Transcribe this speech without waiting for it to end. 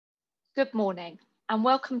Good morning and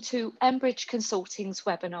welcome to Enbridge Consulting's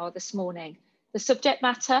webinar this morning. The subject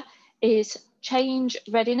matter is change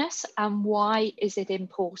readiness and why is it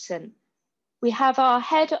important? We have our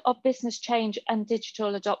Head of Business Change and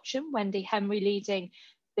Digital Adoption, Wendy Henry, leading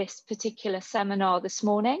this particular seminar this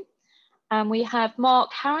morning. And we have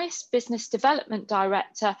Mark Harris, Business Development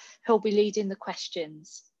Director, who'll be leading the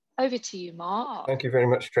questions. Over to you, Mark. Thank you very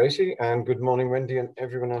much, Tracy, and good morning, Wendy, and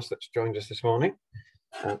everyone else that's joined us this morning.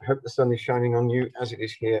 I hope the sun is shining on you as it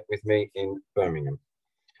is here with me in Birmingham.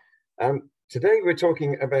 Today we're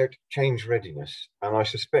talking about change readiness, and I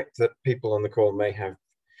suspect that people on the call may have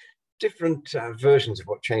different versions of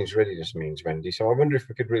what change readiness means, Wendy. So I wonder if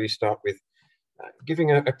we could really start with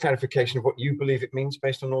giving a clarification of what you believe it means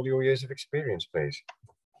based on all your years of experience, please.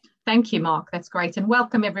 Thank you, Mark. That's great. And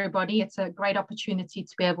welcome, everybody. It's a great opportunity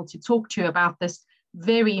to be able to talk to you about this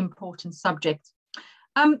very important subject.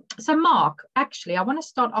 So Mark, actually, I want to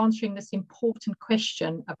start answering this important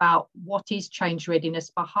question about what is change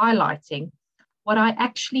readiness by highlighting what I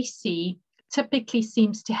actually see typically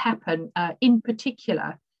seems to happen in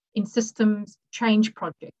particular in systems change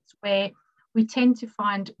projects, where we tend to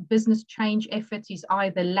find business change effort is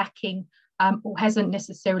either lacking or hasn't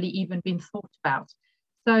necessarily even been thought about.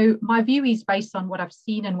 So my view is based on what I've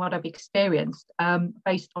seen and what I've experienced,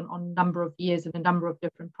 based on a number of years and a number of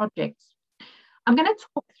different projects. I'm going to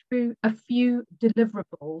talk through a few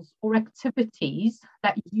deliverables or activities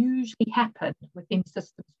that usually happen within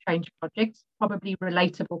systems change projects, probably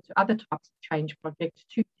relatable to other types of change projects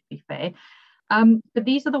too, to be fair. But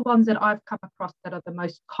these are the ones that I've come across that are the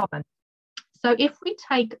most common. So if we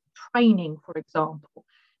take training, for example,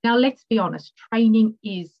 now let's be honest, training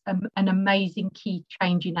is an amazing key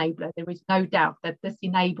change enabler. There is no doubt that this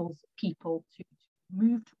enables people to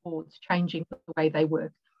move towards changing the way they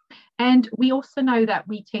work. And we also know that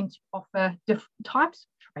we tend to offer different types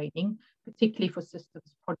of training, particularly for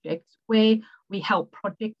systems projects, where we help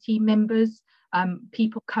project team members,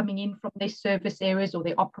 people coming in from their service areas or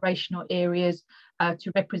their operational areas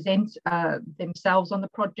to represent themselves on the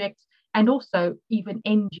project, and also even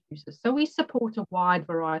end users. So we support a wide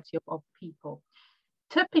variety of people.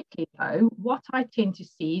 Typically, though, what I tend to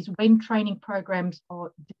see is when training programs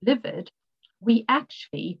are delivered, we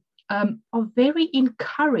actually are very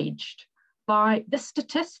encouraged by the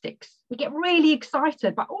statistics. We get really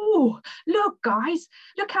excited, but oh, look, guys,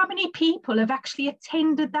 look how many people have actually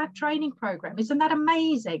attended that training program. Isn't that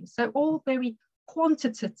amazing? So all very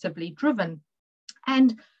quantitatively driven.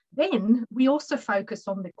 And then we also focus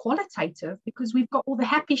on the qualitative because we've got all the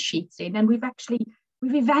happy sheets in and we've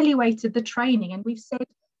evaluated the training and we've said,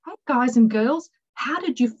 hey, guys and girls, how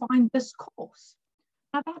did you find this course?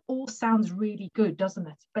 Now, that all sounds really good, doesn't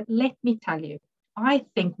it? But let me tell you, I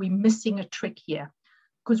think we're missing a trick here.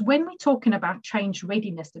 Because when we're talking about change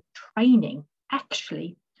readiness and training,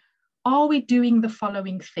 actually, are we doing the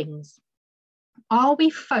following things? Are we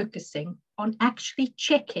focusing on actually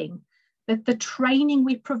checking that the training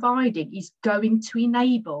we're providing is going to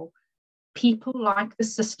enable people like the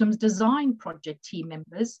systems design project team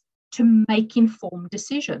members to make informed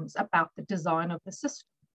decisions about the design of the system?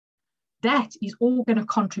 That is all going to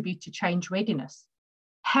contribute to change readiness.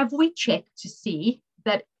 Have we checked to see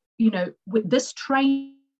that, with this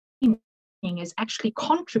training has actually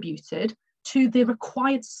contributed to the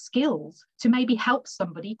required skills to maybe help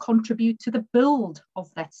somebody contribute to the build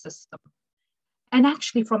of that system? And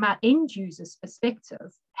actually, from our end users'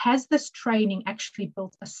 perspective, has this training actually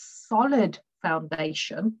built a solid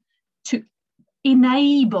foundation to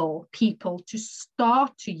enable people to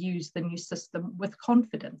start to use the new system with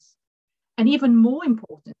confidence? And even more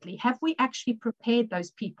importantly, have we actually prepared those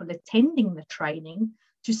people attending the training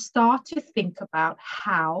to start to think about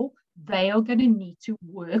how they are going to need to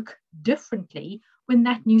work differently when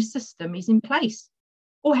that new system is in place?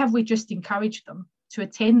 Or have we just encouraged them to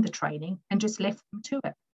attend the training and just left them to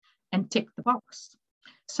it and tick the box?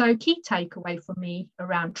 So key takeaway for me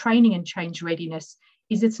around training and change readiness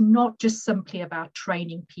is it's not just simply about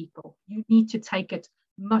training people. You need to take it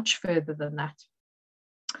much further than that.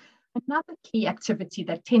 Another key activity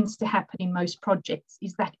that tends to happen in most projects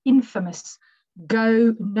is that infamous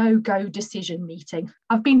go, no-go decision meeting.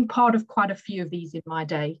 I've been part of quite a few of these in my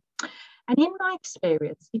day. And in my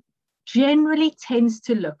experience, it generally tends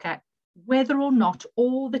to look at whether or not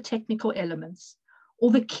all the technical elements or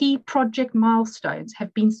the key project milestones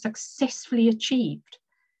have been successfully achieved.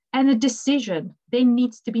 And a decision then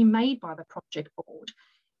needs to be made by the project board.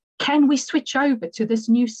 Can we switch over to this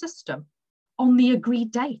new system on the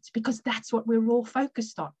agreed date? Because that's what we're all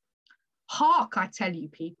focused on. Hark, I tell you,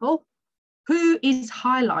 people, who is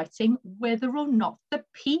highlighting whether or not the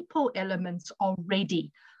people elements are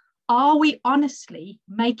ready? Are we honestly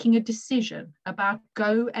making a decision about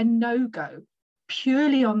go and no go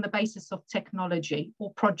purely on the basis of technology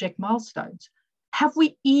or project milestones? Have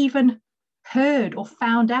we even heard or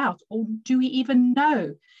found out, or do we even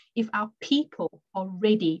know if our people are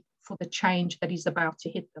ready for the change that is about to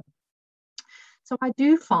hit them? So I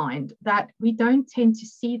do find that we don't tend to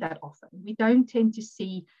see that often. We don't tend to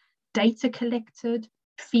see data collected,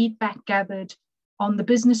 feedback gathered on the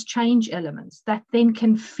business change elements that then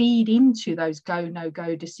can feed into those go, no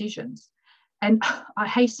go decisions. And I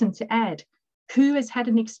hasten to add, who has had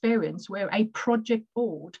an experience where a project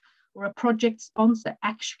board or a project sponsor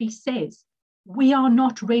actually says, we are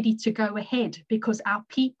not ready to go ahead because our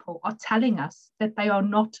people are telling us that they are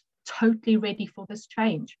not totally ready for this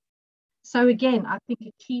change? So again, I think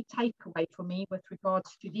a key takeaway for me with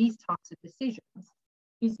regards to these types of decisions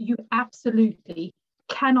is you absolutely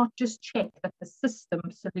cannot just check that the system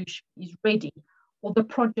solution is ready or the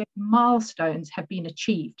project milestones have been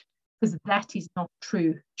achieved, because that is not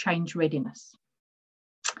true change readiness.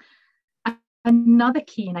 Another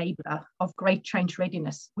key enabler of great change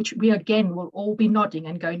readiness, which we again will all be nodding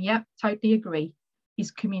and going, yeah, totally agree,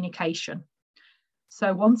 is communication.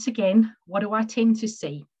 So once again, what do I tend to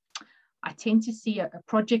see? I tend to see a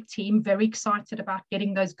project team very excited about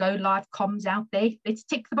getting those go live comms out there. Let's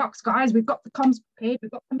tick the box, guys. We've got the comms prepared.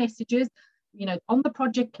 We've got the messages, on the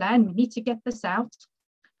project plan. We need to get this out.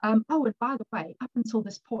 And by the way, up until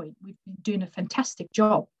this point, we've been doing a fantastic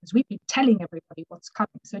job because we've been telling everybody what's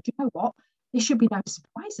coming. So do you know what? There should be no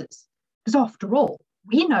surprises, because after all,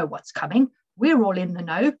 we know what's coming. We're all in the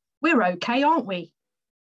know. We're okay, aren't we?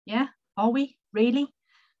 Yeah, are we really?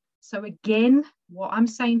 So again, what I'm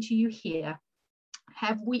saying to you here,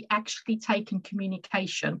 have we actually taken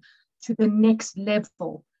communication to the next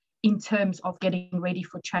level in terms of getting ready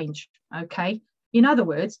for change? Okay. In other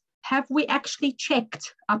words, have we actually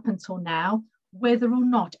checked up until now whether or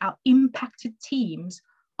not our impacted teams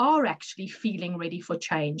are actually feeling ready for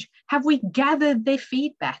change? Have we gathered their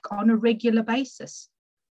feedback on a regular basis?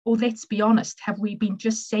 Or let's be honest, have we been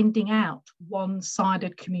just sending out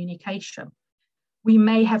one-sided communication? We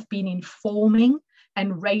may have been informing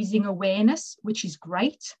and raising awareness, which is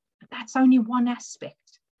great, but that's only one aspect.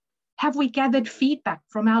 Have we gathered feedback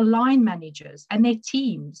from our line managers and their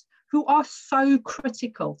teams, who are so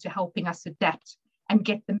critical to helping us adapt and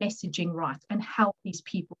get the messaging right and help these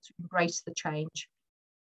people to embrace the change?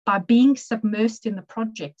 By being submersed in the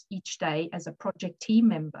project each day as a project team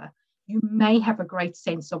member, you may have a great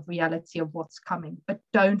sense of reality of what's coming, but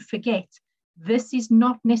don't forget, this is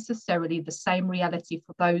not necessarily the same reality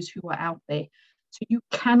for those who are out there. So you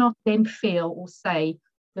cannot then feel or say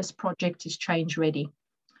this project is change ready.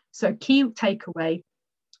 So key takeaway,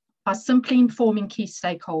 by simply informing key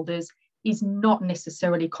stakeholders is not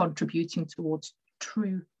necessarily contributing towards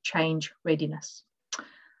true change readiness.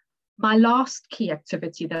 My last key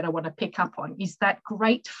activity that I want to pick up on is that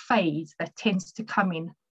great phase that tends to come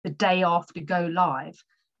in the day after go live,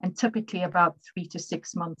 and typically about 3 to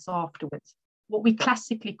 6 months afterwards, what we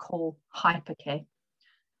classically call hypercare.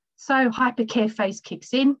 So hypercare phase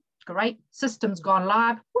kicks in, great, system's gone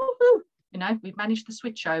live, woohoo, we've managed the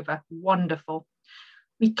switch over, wonderful.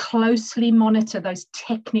 We closely monitor those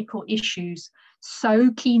technical issues, so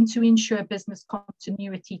keen to ensure business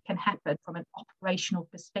continuity can happen from an operational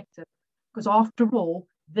perspective, because after all,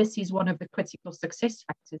 this is one of the critical success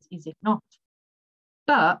factors, is it not?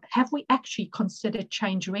 But have we actually considered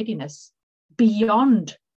change readiness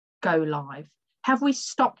beyond go live? Have we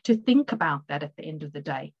stopped to think about that at the end of the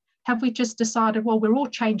day? Have we just decided, well, we're all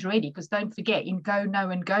change ready, because don't forget, in go, no,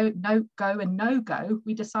 and go, no, go, and no go,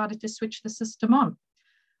 we decided to switch the system on.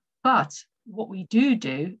 But what we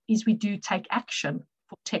do is we do take action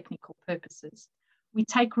for technical purposes. We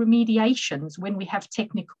take remediations when we have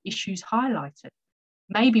technical issues highlighted.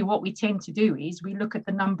 Maybe what we tend to do is we look at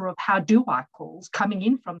the number of how do I calls coming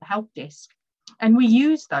in from the help desk, and we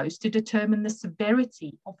use those to determine the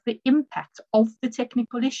severity of the impact of the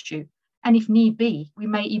technical issue. And if need be, we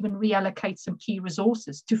may even reallocate some key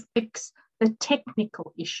resources to fix the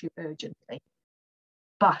technical issue urgently.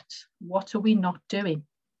 But what are we not doing?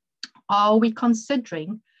 Are we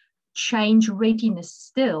considering change readiness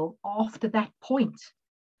still after that point?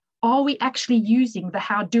 Are we actually using the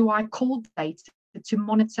how do I call data to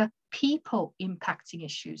monitor people impacting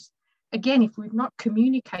issues? Again, if we've not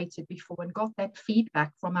communicated before and got that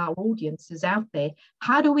feedback from our audiences out there,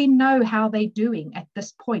 how do we know how they're doing at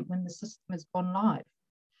this point when the system has gone live?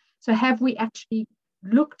 So have we actually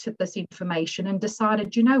looked at this information and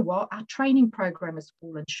decided, you know what, our training program has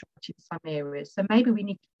fallen short in some areas, so maybe we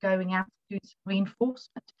need to be going out to do some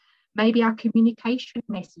reinforcement. Maybe our communication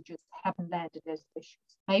messages haven't landed as they should.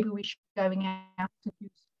 Maybe we should be going out to do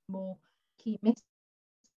more key messages.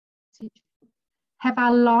 Have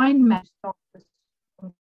our line managers start this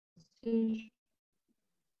conversation?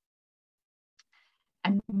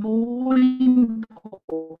 And more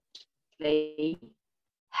importantly,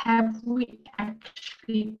 have we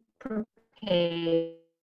actually prepared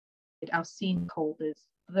our stakeholders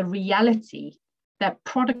for the reality that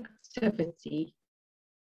productivity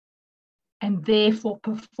and therefore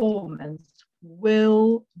performance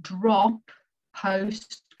will drop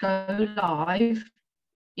post go live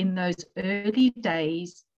in those early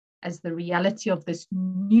days as the reality of this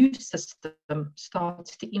new system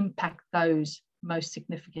starts to impact those most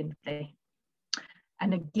significantly.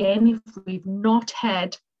 And again, if we've not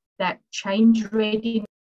had that change readiness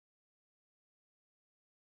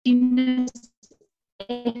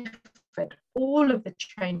effort, all of the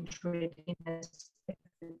change readiness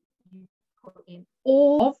effort you put in,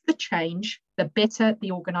 all of the change, the better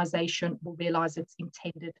the organization will realize its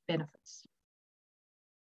intended benefits.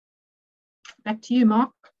 Back to you,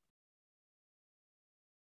 Mark.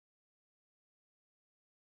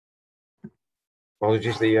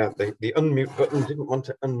 Apologies, the unmute button didn't want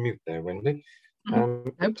to unmute there, Wendy.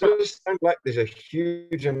 It does sound like there's a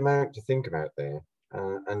huge amount to think about there,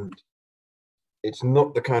 and it's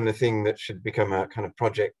not the kind of thing that should become a kind of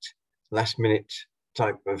project last-minute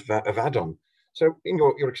type of add-on. So, in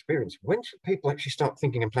your experience, when should people actually start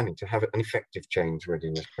thinking and planning to have an effective change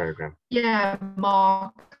readiness program? Yeah,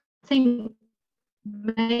 Mark, I think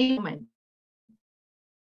maybe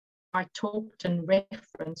I talked and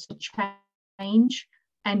referenced change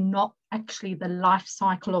and not actually the life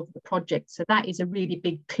cycle of the project. So that is a really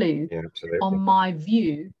big clue on my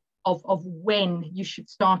view of when you should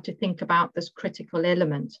start to think about this critical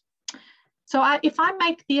element. So if I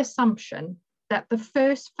make the assumption that the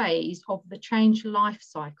first phase of the change life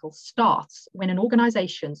cycle starts when an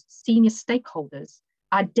organization's senior stakeholders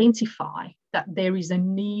identify that there is a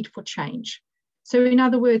need for change. So in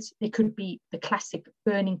other words, there could be the classic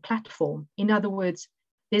burning platform. In other words,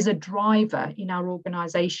 there's a driver in our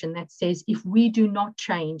organization that says, if we do not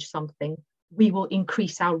change something, we will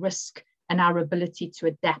increase our risk and our ability to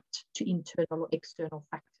adapt to internal or external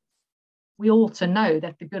factors. We also know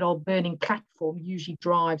that the good old burning platform usually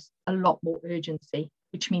drives a lot more urgency,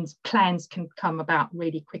 which means plans can come about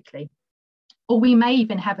really quickly. Or we may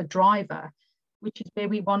even have a driver, which is where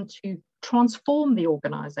we want to transform the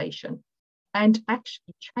organization. And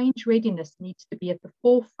actually, change readiness needs to be at the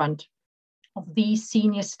forefront of these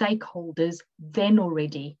senior stakeholders then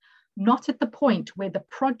already, not at the point where the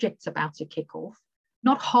project's about to kick off,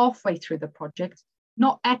 not halfway through the project,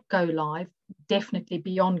 not at go live, definitely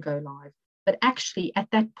beyond go live, but actually at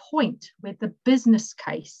that point where the business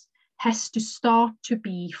case has to start to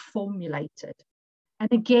be formulated.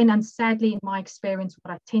 And again, and sadly in my experience,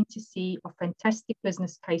 what I tend to see are fantastic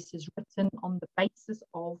business cases written on the basis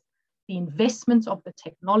of the investment of the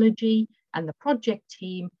technology and the project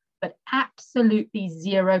team, but absolutely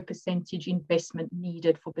 0% investment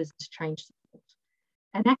needed for business change support.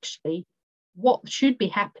 And actually, what should be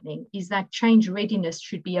happening is that change readiness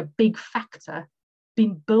should be a big factor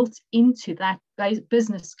being built into that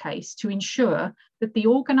business case to ensure that the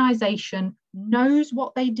organization knows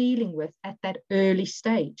what they're dealing with at that early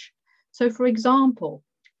stage. So for example,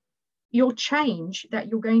 your change that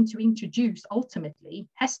you're going to introduce ultimately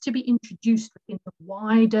has to be introduced within the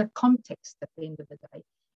wider context at the end of the day.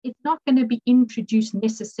 It's not going to be introduced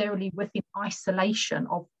necessarily within isolation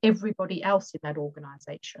of everybody else in that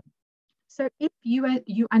organization. So if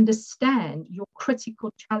you understand your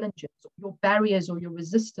critical challenges, or your barriers or your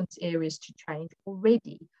resistance areas to change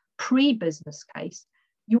already pre-business case,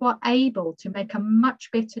 you are able to make a much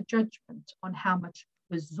better judgment on how much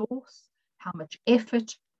resource, how much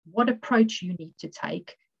effort, what approach you need to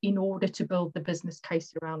take in order to build the business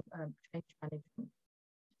case around change management.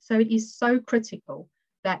 So it is so critical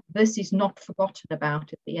that this is not forgotten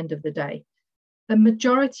about at the end of the day. The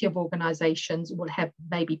majority of organizations will have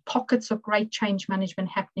maybe pockets of great change management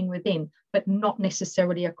happening within, but not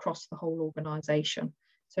necessarily across the whole organization.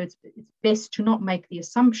 So it's best to not make the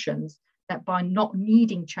assumptions that by not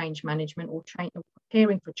needing change management or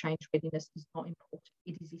preparing for change readiness is not important.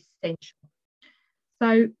 It is essential.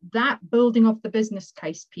 So that building of the business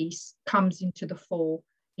case piece comes into the fore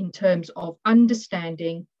in terms of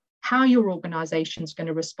understanding how your organization is going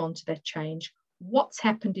to respond to that change, what's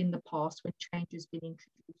happened in the past when change has been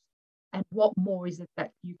introduced, and what more is it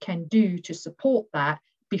that you can do to support that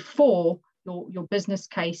before your business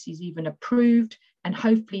case is even approved. And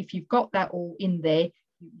hopefully, if you've got that all in there,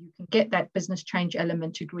 you can get that business change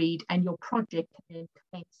element agreed, and your project can then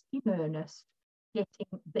commence in earnest,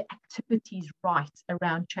 getting the activities right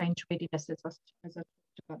around change readiness, as I talked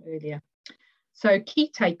about earlier. So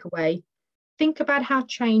key takeaway, think about how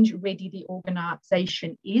change ready the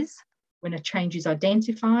organization is when a change is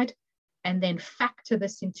identified, and then factor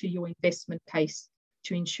this into your investment case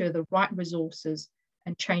to ensure the right resources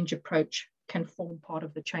and change approach can form part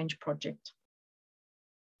of the change project.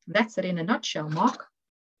 That's it in a nutshell, Mark.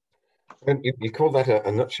 And you call that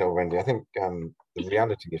a nutshell, Wendy. I think the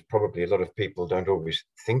reality is probably a lot of people don't always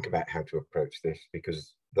think about how to approach this,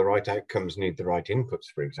 because the right outcomes need the right inputs,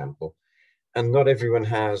 for example. And not everyone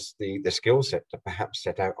has the skill set to perhaps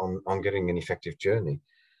set out on getting an effective journey.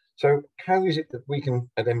 So how is it that we can,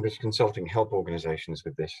 at Enbridge Consulting, help organisations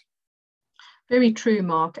with this? Very true,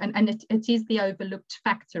 Mark. And it is the overlooked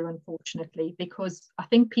factor, unfortunately, because I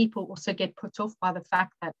think people also get put off by the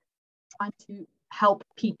fact that trying to help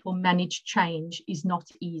people manage change is not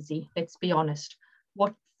easy. Let's be honest.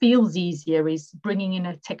 What feels easier is bringing in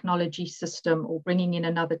a technology system or bringing in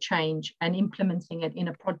another change and implementing it in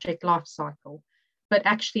a project life cycle. But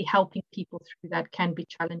actually helping people through that can be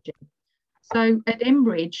challenging. So at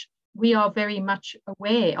Enbridge, we are very much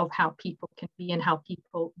aware of how people can be and how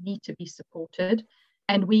people need to be supported.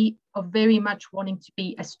 And we are very much wanting to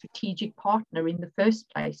be a strategic partner in the first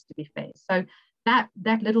place, to be fair. So that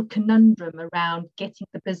little conundrum around getting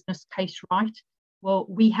the business case right, well,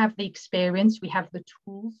 we have the experience, we have the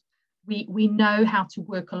tools, we know how to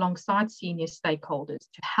work alongside senior stakeholders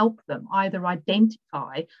to help them either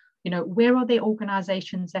identify, where are their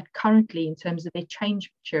organizations at currently in terms of their change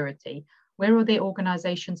maturity, where are their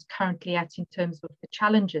organizations currently at in terms of the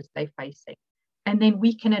challenges they're facing? And then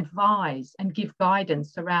we can advise and give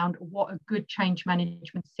guidance around what a good change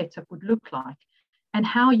management setup would look like and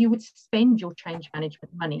how you would spend your change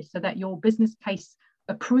management money so that your business case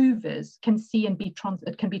approvers can see and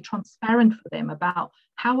it can be transparent for them about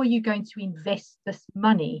how are you going to invest this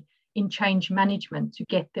money in change management to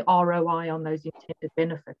get the ROI on those intended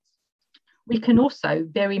benefits. We can also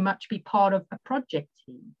very much be part of a project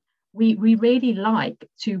team. We really like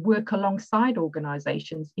to work alongside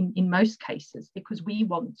organizations in most cases because we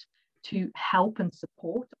want to help and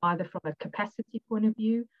support either from a capacity point of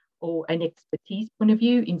view or an expertise point of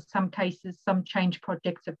view. In some cases, some change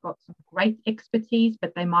projects have got some great expertise,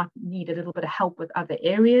 but they might need a little bit of help with other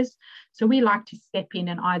areas. So we like to step in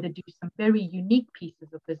and either do some very unique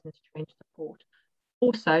pieces of business change support.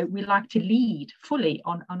 Also, we like to lead fully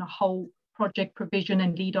on a whole project provision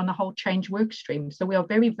and lead on a whole change work stream. So we are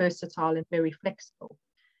very versatile and very flexible.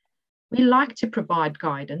 We like to provide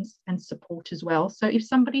guidance and support as well. So if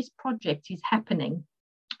somebody's project is happening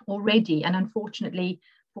already, and unfortunately,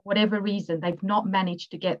 for whatever reason, they've not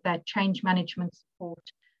managed to get that change management support,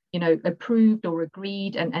 approved or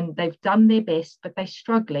agreed, and they've done their best, but they're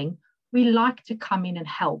struggling, we like to come in and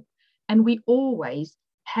help. And we always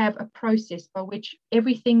have a process by which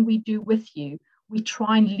everything we do with you, we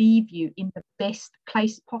try and leave you in the best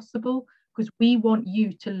place possible, because we want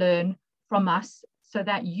you to learn from us so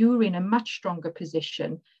that you're in a much stronger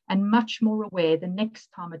position and much more aware the next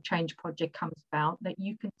time a change project comes about, that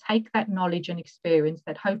you can take that knowledge and experience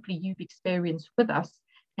that hopefully you've experienced with us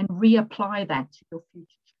and reapply that to your future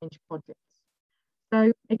change projects.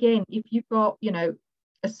 So again, if you've got,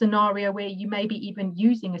 a scenario where you may be even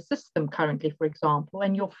using a system currently, for example,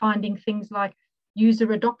 and you're finding things like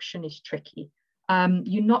user adoption is tricky,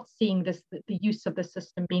 you're not seeing the use of the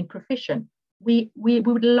system being proficient, we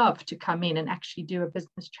would love to come in and actually do a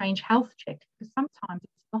business change health check, because sometimes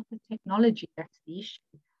it's not the technology that's the issue.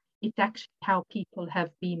 It's actually how people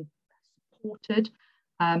have been supported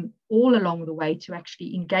all along the way to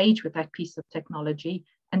actually engage with that piece of technology.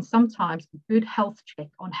 And sometimes a good health check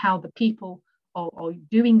on how the people are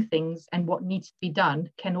doing things and what needs to be done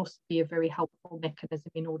can also be a very helpful mechanism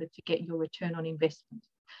in order to get your return on investment.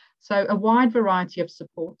 So a wide variety of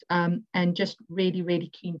support, and just really, really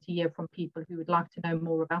keen to hear from people who would like to know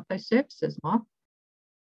more about those services. Mark?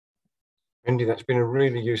 Wendy, that's been a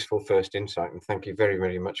really useful first insight, and thank you very,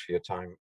 very much for your time